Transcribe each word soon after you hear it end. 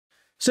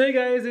So hey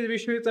guys, this is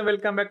Vishnu and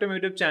welcome back to my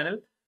YouTube channel.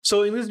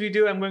 So in this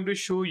video, I'm going to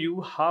show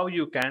you how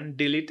you can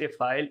delete a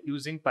file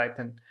using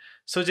Python.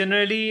 So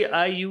generally,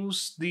 I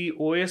use the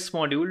OS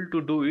module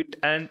to do it,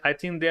 and I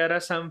think there are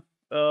some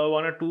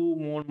one or two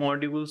more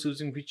modules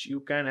using which you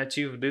can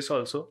achieve this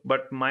also.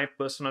 But my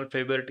personal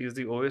favorite is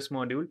the OS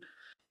module.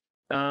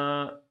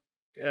 Uh,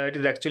 it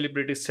is actually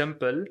pretty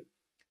simple.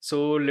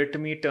 So let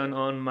me turn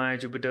on my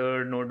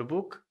Jupyter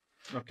notebook.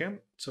 Okay,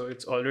 so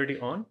it's already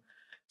on.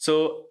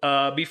 So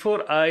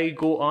before I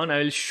go on,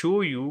 I will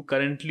show you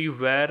currently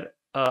where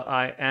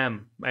I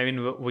am. I mean,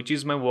 which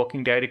is my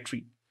working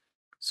directory.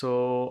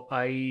 So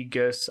I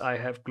guess I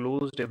have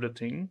closed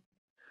everything.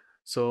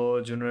 So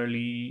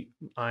generally,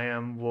 I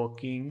am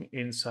working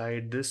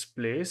inside this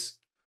place.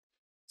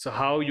 So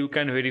how you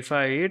can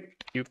verify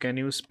it? You can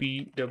use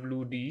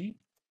pwd.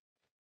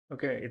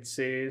 Okay, it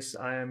says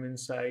I am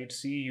inside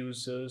C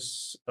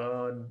users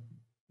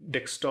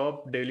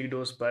desktop daily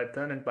dose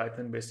Python and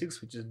Python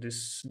basics, which is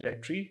this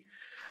directory.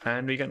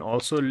 And we can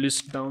also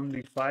list down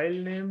the file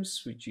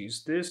names, which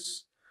is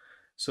this.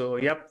 So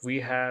yep, we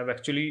have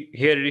actually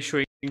here it is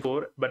showing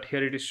 4, but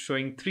here it is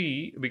showing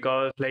 3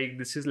 because like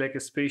this is like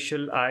a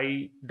special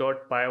i.pynb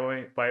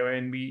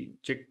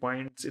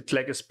checkpoints. It's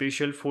like a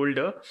special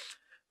folder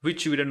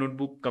which with a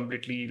notebook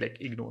completely like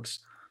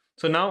ignores.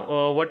 So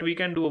now what we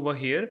can do over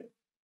here,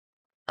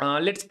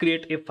 let's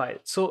create a file.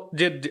 So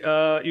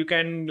you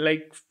can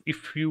like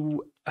if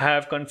you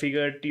have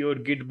configured your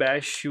git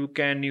bash, you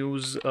can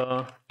use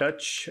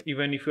touch.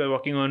 Even if you are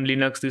working on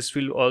Linux, this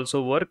will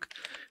also work.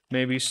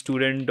 Maybe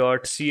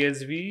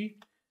student.csv,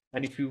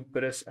 and if you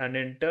press and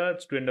enter,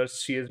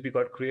 student.csv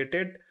got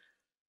created.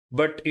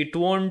 But it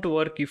won't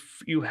work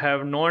if you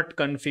have not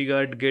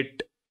configured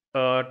git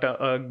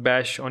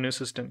bash on your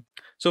system.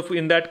 So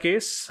in that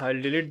case,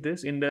 I'll delete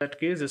this. In that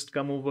case, just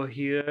come over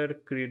here,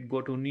 create,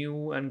 go to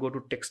new and go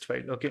to text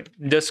file. Okay,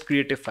 just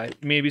create a file.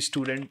 Maybe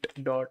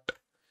student.csv.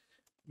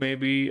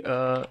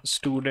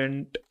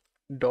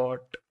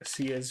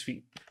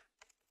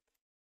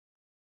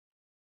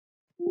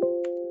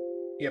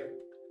 Yep.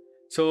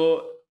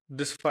 So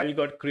this file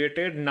got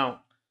created.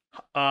 Now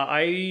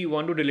I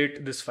want to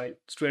delete this file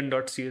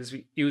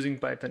student.csv using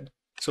Python.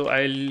 So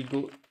I'll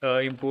go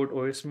import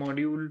OS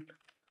module.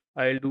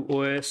 I'll do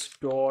os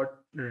dot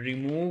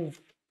remove.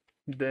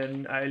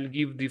 Then I'll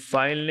give the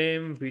file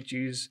name, which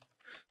is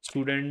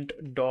student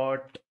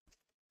dot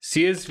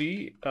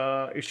csv.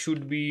 It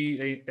should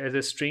be as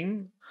a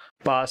string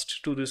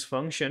passed to this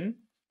function.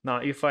 Now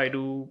if I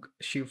do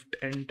shift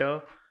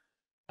enter,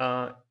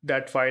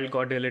 that file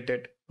got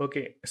deleted.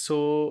 Okay,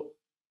 so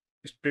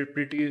it's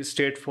pretty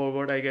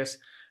straightforward, I guess.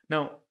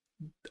 Now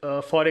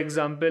for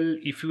example,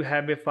 if you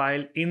have a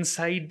file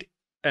inside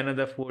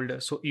another folder,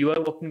 so your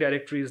working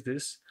directory is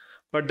this,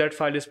 but that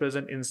file is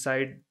present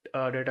inside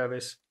a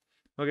database.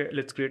 Okay,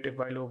 let's create a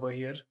file over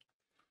here,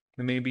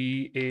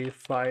 maybe a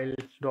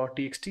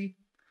file.txt.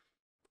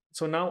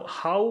 So now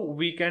how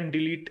we can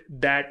delete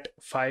that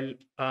file,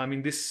 I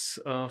mean this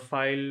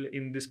file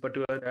in this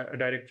particular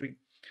directory.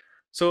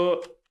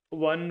 So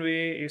one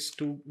way is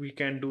to, we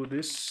can do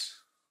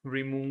this,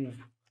 remove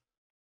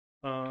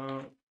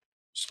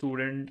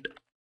student,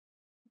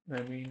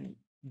 I mean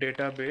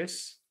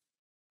database.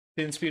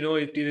 Since we know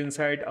it is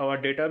inside our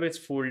database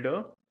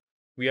folder,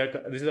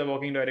 this is a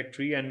working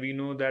directory and we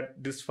know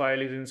that this file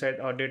is inside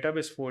our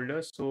database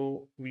folder.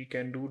 So we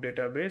can do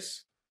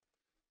database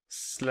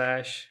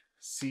slash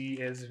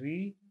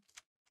csv.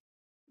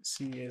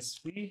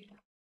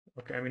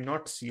 Okay, I mean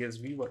not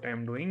csv, what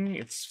I'm doing,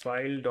 it's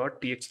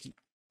file.txt.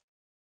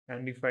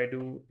 And if I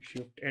do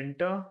shift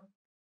enter,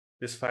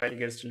 this file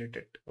gets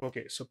deleted.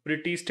 Okay, so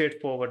pretty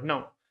straightforward.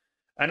 Now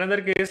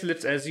another case,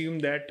 let's assume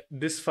that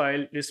this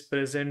file is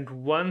present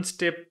one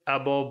step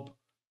above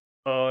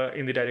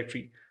in the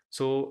directory.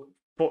 So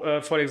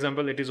for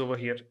example, it is over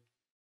here,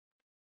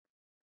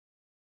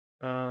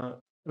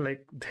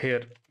 like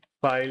here,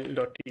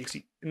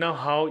 file.txt. Now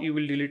how you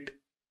will delete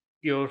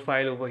your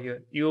file over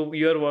here?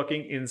 You're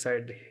working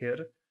inside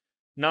here.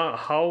 Now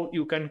how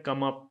you can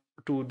come up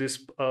to this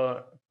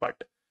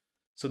part?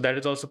 So that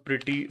is also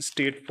pretty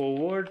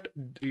straightforward.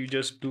 You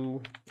just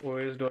do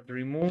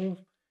os.remove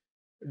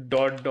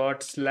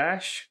dot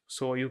slash.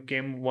 So you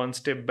came one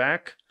step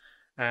back,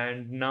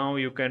 and now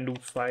you can do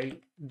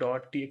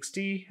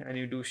file.txt and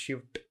you do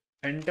shift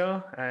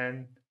enter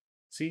and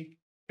see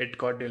it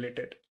got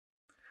deleted.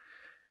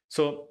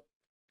 So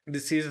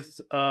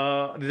these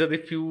are the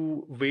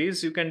few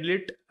ways you can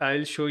delete.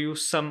 I'll show you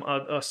some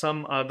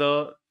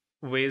other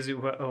ways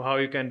how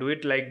you can do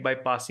it, like by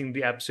passing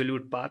the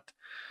absolute path.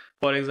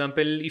 For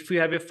example, if you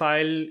have a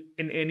file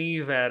in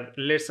anywhere,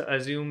 let's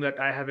assume that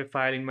I have a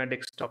file in my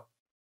desktop,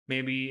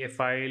 maybe a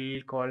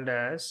file called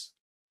as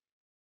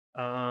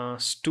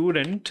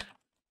student.csv.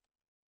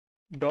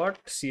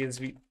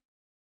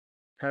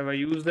 Have I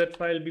used that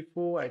file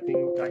before? I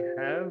think I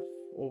have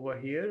over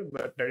here,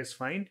 but that is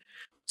fine.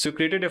 So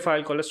created a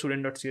file called as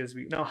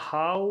student.csv. Now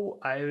how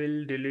I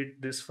will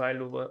delete this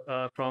file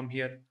over from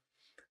here?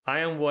 I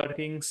am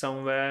working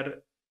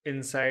somewhere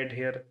inside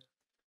here.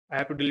 I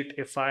have to delete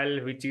a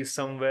file which is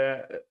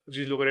somewhere, which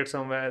is located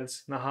somewhere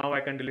else. Now, how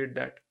I can delete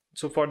that?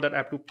 So for that, I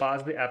have to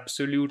pass the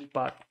absolute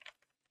path.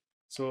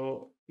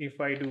 So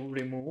if I do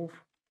remove,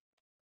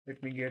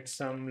 let me get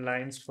some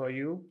lines for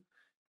you.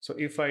 So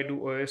if I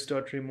do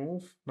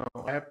os.remove, now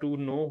I have to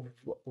know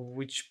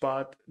which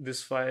path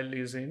this file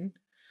is in.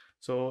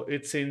 So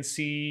it's in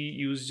C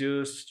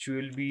users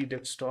QLB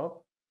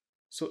desktop.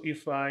 So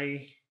if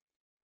I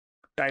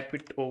type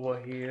it over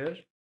here,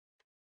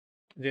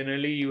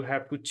 generally you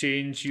have to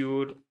change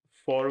your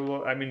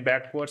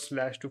backward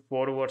slash to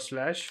forward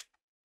slash.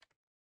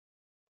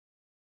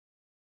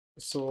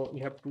 So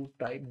you have to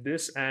type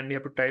this and you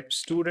have to type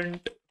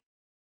student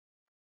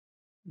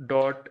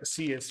dot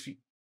csv.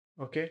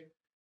 Okay.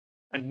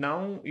 And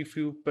now if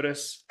you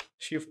press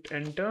shift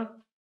enter,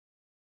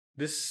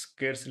 this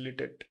gets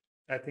deleted.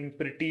 I think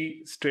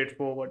pretty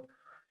straightforward.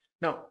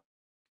 Now,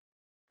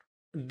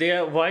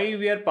 there, why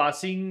we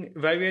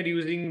are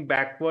using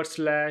backward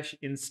slash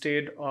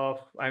instead of,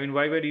 why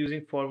we're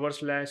using forward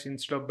slash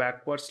instead of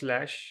backward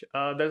slash.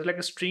 There's like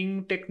a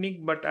string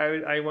technique, but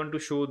I want to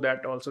show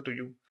that also to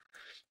you.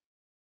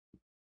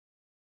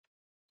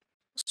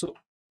 So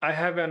I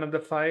have another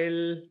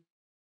file,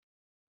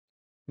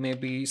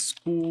 maybe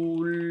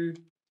school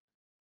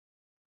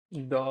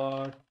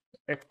dot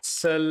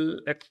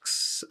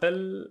xlx,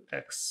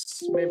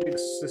 maybe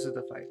this is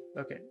the file.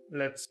 Okay,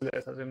 let's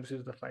assume this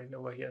is the file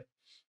over here.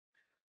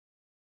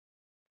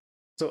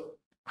 So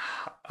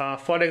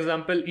for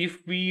example,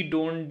 if we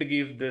don't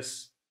give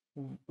this,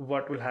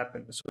 what will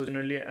happen? So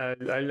generally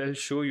I'll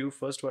show you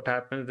first what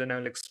happens, then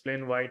I'll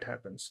explain why it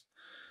happens.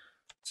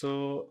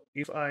 So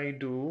if I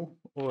do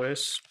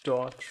os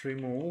dot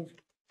remove,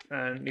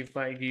 and if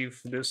I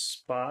give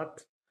this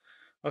path,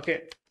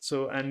 okay,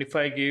 so and if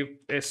I give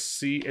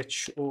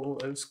schol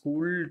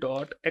school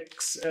dot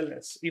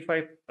xls, if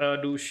I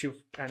do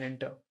shift and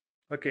enter,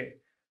 okay,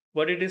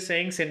 what it is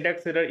saying,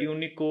 syntax error,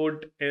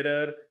 Unicode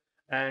error,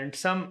 and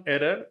some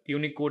error,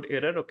 Unicode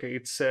error. Okay,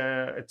 it's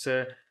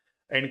a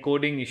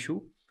encoding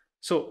issue.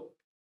 So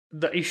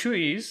the issue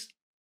is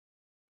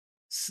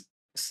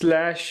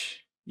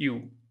slash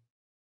u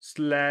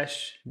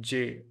slash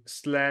j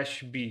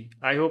slash b.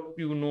 I hope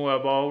you know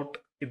about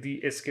the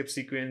escape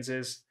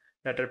sequences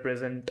that are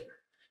present.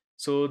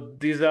 So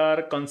these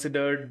are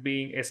considered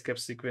being escape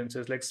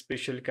sequences, like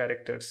special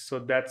characters. So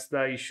that's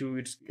the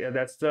issue.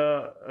 That's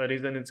the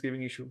reason it's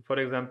giving issue. For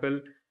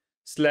example,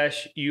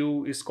 slash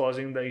u is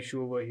causing the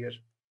issue over here.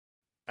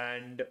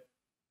 And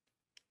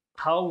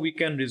how we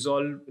can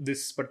resolve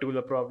this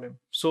particular problem?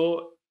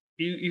 So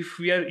if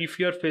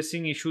you are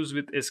facing issues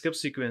with escape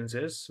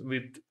sequences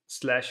with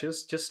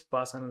slashes, just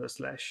pass another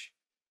slash.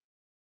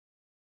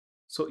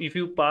 So if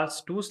you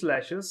pass two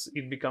slashes,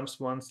 it becomes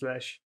one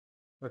slash.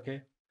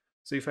 Okay.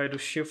 So if I do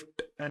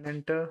shift and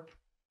enter,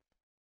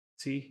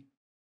 see,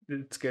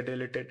 it's get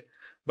deleted.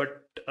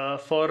 But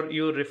for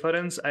your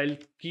reference, I'll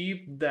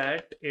keep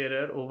that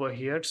error over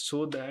here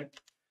so that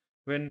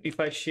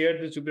if I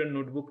share the Jupyter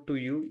notebook to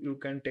you, you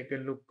can take a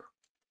look.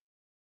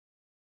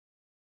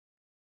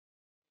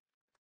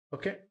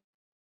 Okay.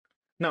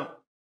 Now,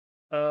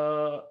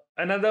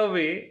 another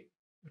way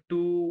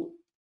to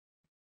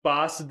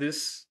pass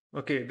this,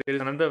 okay, there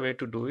is another way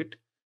to do it,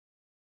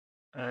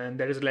 and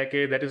that is like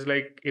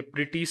a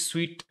pretty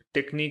sweet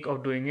technique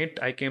of doing it.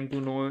 I came to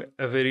know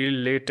a very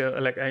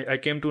later, like I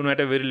came to know at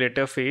a very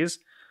later phase,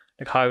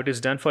 like how it is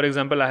done. For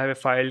example, I have a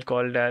file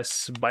called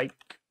as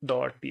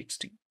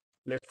bike.txt.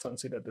 Let's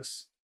consider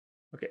this.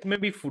 Okay,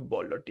 maybe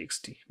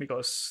football.txt,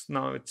 because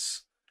now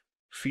it's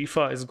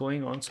FIFA is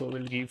going on, so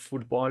we'll give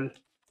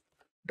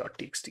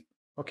football.txt.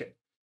 Okay,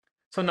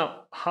 so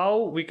now how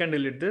we can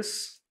delete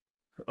this?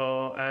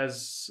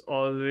 As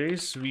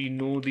always, we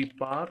know the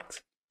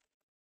path.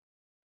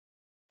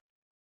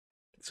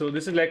 So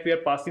this is like we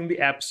are passing the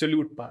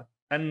absolute path,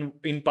 and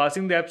in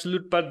passing the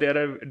absolute path, there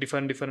are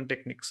different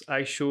techniques.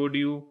 I showed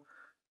you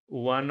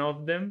one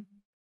of them,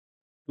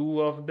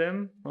 two of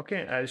them.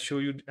 Okay, I'll show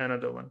you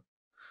another one.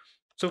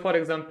 So for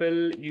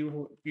example,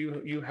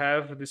 you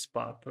have this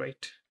path,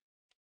 right?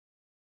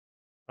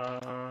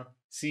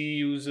 C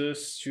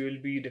users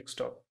QLB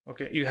desktop.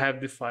 Okay, you have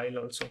the file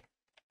also,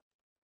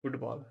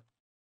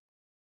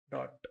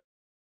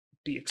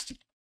 football.txt.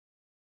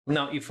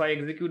 Now, if I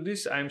execute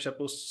this, I'm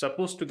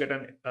supposed to get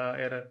an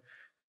error.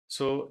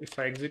 So if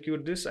I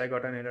execute this, I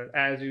got an error.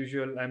 As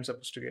usual, I'm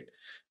supposed to get.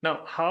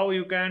 Now, how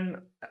you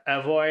can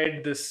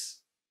avoid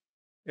this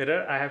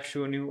error, I have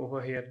shown you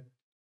over here.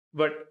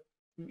 But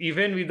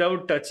even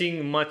without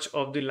touching much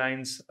of the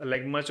lines,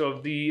 like much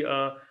of the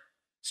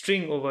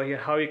string over here,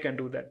 how you can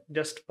do that?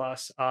 Just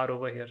pass R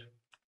over here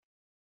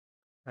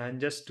and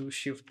just do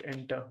shift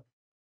enter.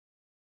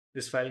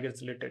 This file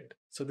gets deleted.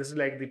 So this is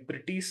like the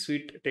pretty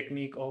sweet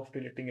technique of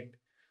deleting it.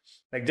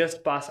 Like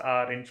just pass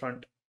R in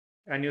front,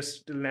 and your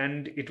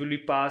land, it will be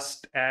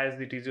passed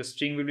as it is. Your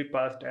string will be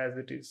passed as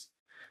it is.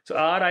 So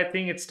R, I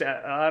think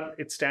R,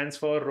 it stands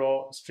for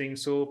raw string.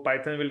 So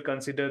Python will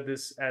consider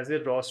this as a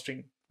raw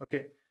string.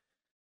 Okay,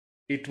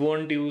 it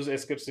won't use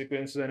escape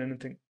sequences and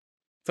anything.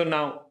 So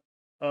now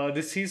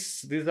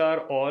these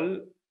are all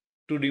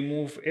to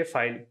remove a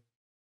file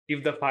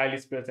if the file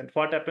is present.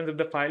 What happens if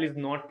the file is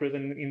not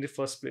present in the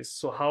first place?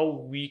 So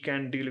how we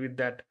can deal with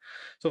that?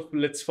 So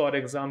let's, for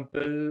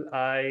example,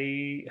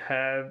 I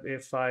have a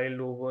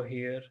file over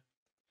here.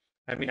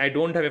 I mean, I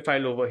don't have a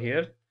file over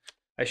here.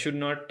 I should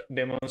not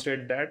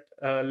demonstrate that.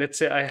 Let's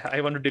say I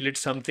want to delete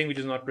something which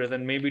is not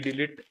present. Maybe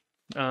delete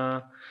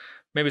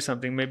maybe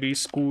something, maybe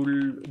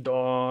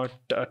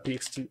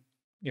school.txt.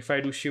 If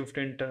I do shift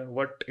enter,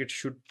 what it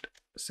should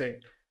say?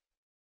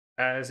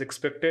 As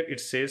expected, it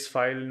says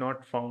file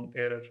not found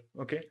error.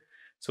 Okay.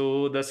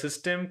 So the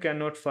system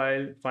cannot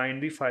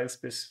find the file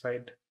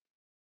specified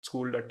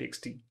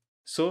school.txt.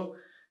 So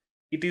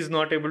it is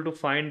not able to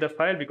find the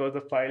file because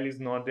the file is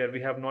not there.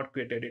 We have not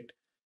created it.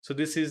 So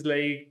this is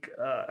like,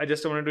 I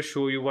just wanted to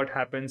show you what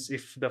happens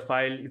if the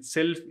file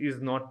itself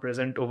is not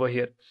present over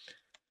here.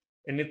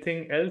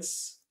 Anything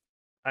else?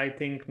 I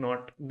think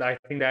not. I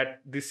think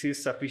that this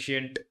is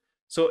sufficient.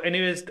 So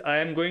anyways, I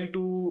am going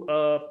to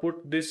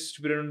put this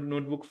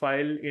notebook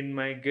file in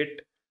my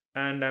Git,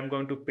 and I'm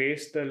going to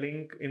paste the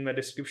link in my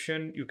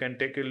description. You can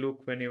take a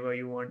look whenever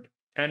you want.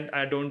 And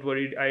I don't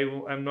worry,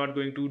 I'm not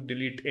going to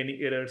delete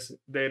any errors.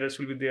 The errors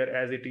will be there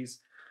as it is.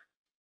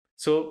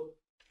 So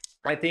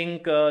I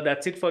think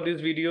that's it for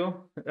this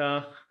video.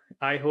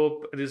 I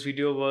hope this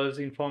video was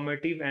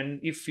informative, and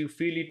if you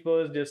feel it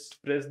was,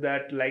 just press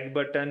that like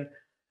button.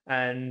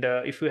 And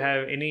if you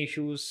have any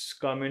issues,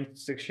 comment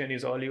section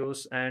is all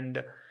yours.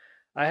 And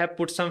I have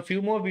put some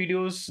few more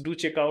videos. Do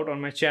check out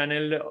on my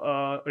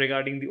channel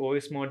regarding the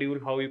OS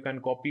module, how you can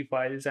copy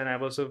files, and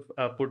I've also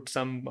put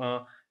some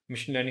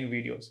machine learning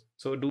videos.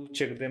 So do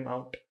check them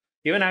out.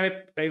 Even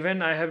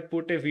I have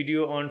put a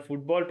video on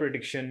football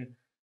prediction.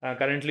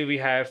 Currently, we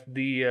have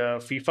the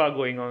FIFA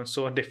going on,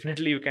 so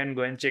definitely you can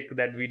go and check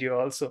that video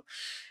also.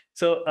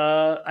 So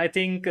I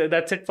think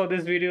that's it for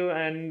this video,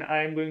 and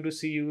I'm going to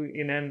see you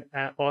in an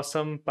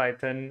awesome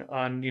Python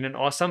in an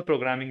awesome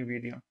programming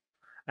video.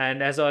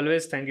 And as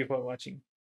always, thank you for watching.